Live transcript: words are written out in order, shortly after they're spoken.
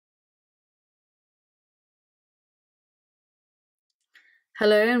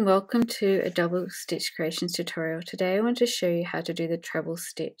Hello and welcome to a double stitch creations tutorial. Today I want to show you how to do the treble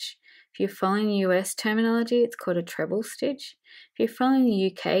stitch. If you're following US terminology, it's called a treble stitch. If you're following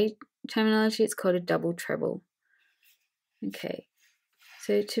the UK terminology, it's called a double treble. Okay,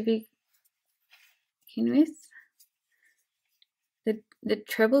 so to begin with, the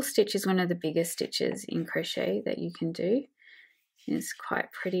treble stitch is one of the biggest stitches in crochet that you can do. It's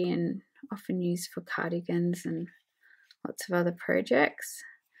quite pretty and often used for cardigans and lots of other projects.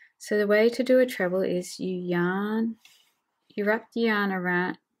 So the way to do a treble is you wrap the yarn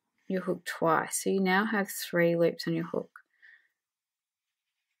around your hook twice. So you now have 3 loops on your hook.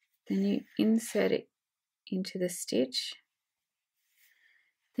 Then you insert it into the stitch.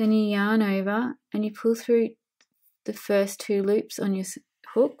 Then you yarn over and you pull through the first 2 loops on your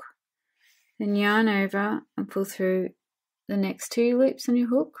hook. Then yarn over and pull through the next 2 loops on your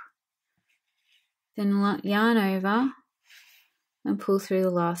hook. Then yarn over and pull through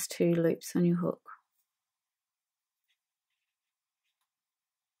the last 2 loops on your hook.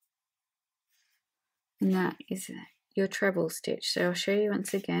 And that is your treble stitch. So I'll show you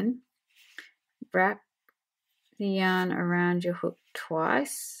once again. Wrap the yarn around your hook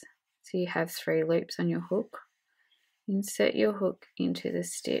twice, so you have 3 loops on your hook. Insert your hook into the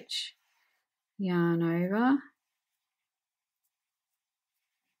stitch, yarn over.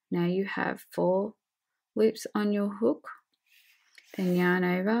 Now you have 4 loops on your hook. Then yarn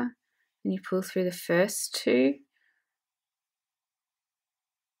over and you pull through the first 2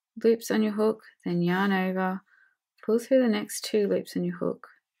 loops on your hook, then yarn over, pull through the next 2 loops on your hook,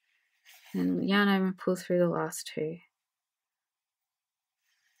 and yarn over and pull through the last 2.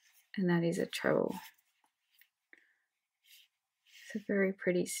 And that is a treble. It's a very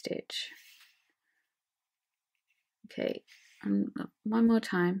pretty stitch. Okay, one more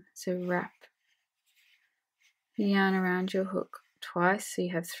time. So wrap the yarn around your hook twice, so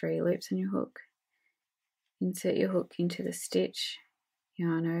you have 3 loops on your hook. Insert your hook into the stitch,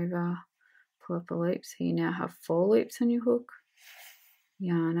 yarn over, pull up a loop, so you now have 4 loops on your hook.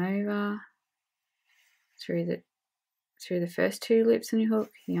 Yarn over through the first 2 loops on your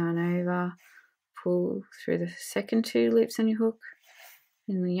hook, yarn over, pull through the second 2 loops on your hook,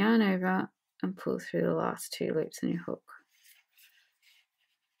 then yarn over and pull through the last 2 loops on your hook.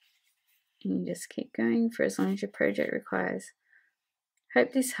 And you just keep going for as long as your project requires.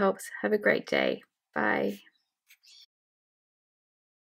 Hope this helps. Have a great day. Bye.